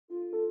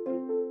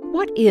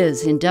What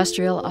is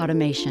industrial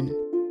automation?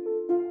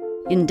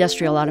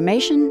 Industrial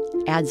automation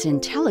adds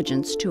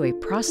intelligence to a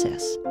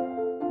process.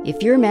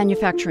 If you're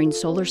manufacturing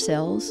solar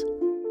cells,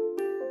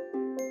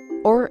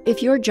 or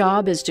if your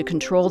job is to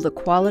control the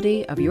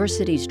quality of your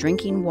city's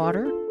drinking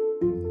water,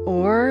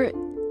 or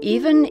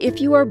even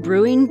if you are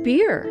brewing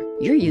beer,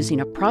 you're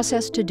using a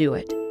process to do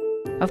it.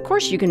 Of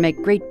course, you can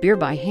make great beer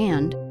by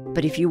hand,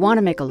 but if you want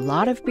to make a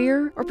lot of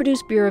beer or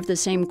produce beer of the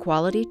same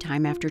quality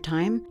time after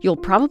time, you'll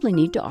probably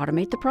need to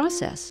automate the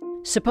process.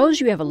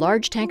 Suppose you have a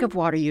large tank of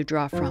water you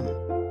draw from.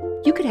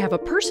 You could have a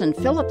person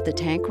fill up the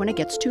tank when it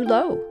gets too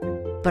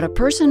low, but a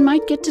person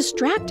might get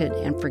distracted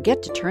and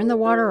forget to turn the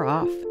water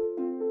off.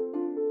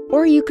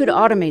 Or you could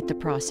automate the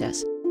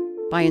process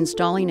by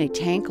installing a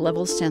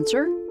tank-level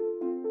sensor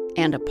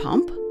and a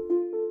pump,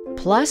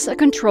 plus a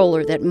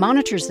controller that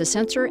monitors the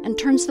sensor and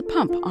turns the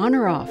pump on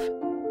or off.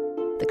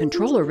 The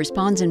controller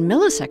responds in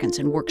milliseconds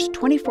and works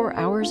 24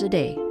 hours a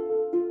day.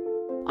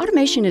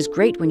 Automation is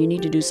great when you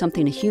need to do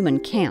something a human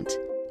can't,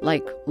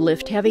 like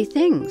lift heavy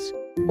things,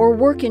 or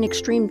work in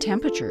extreme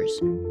temperatures,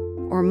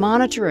 or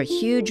monitor a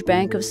huge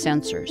bank of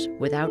sensors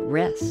without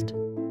rest.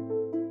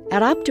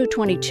 At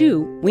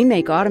Opto, we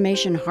make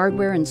automation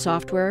hardware and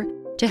software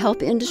to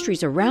help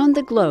industries around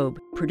the globe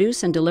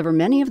produce and deliver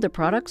many of the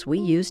products we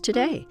use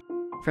today,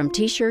 from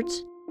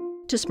t-shirts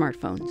to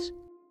smartphones.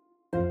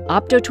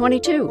 Opto,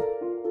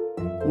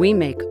 we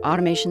make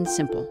automation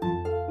simple.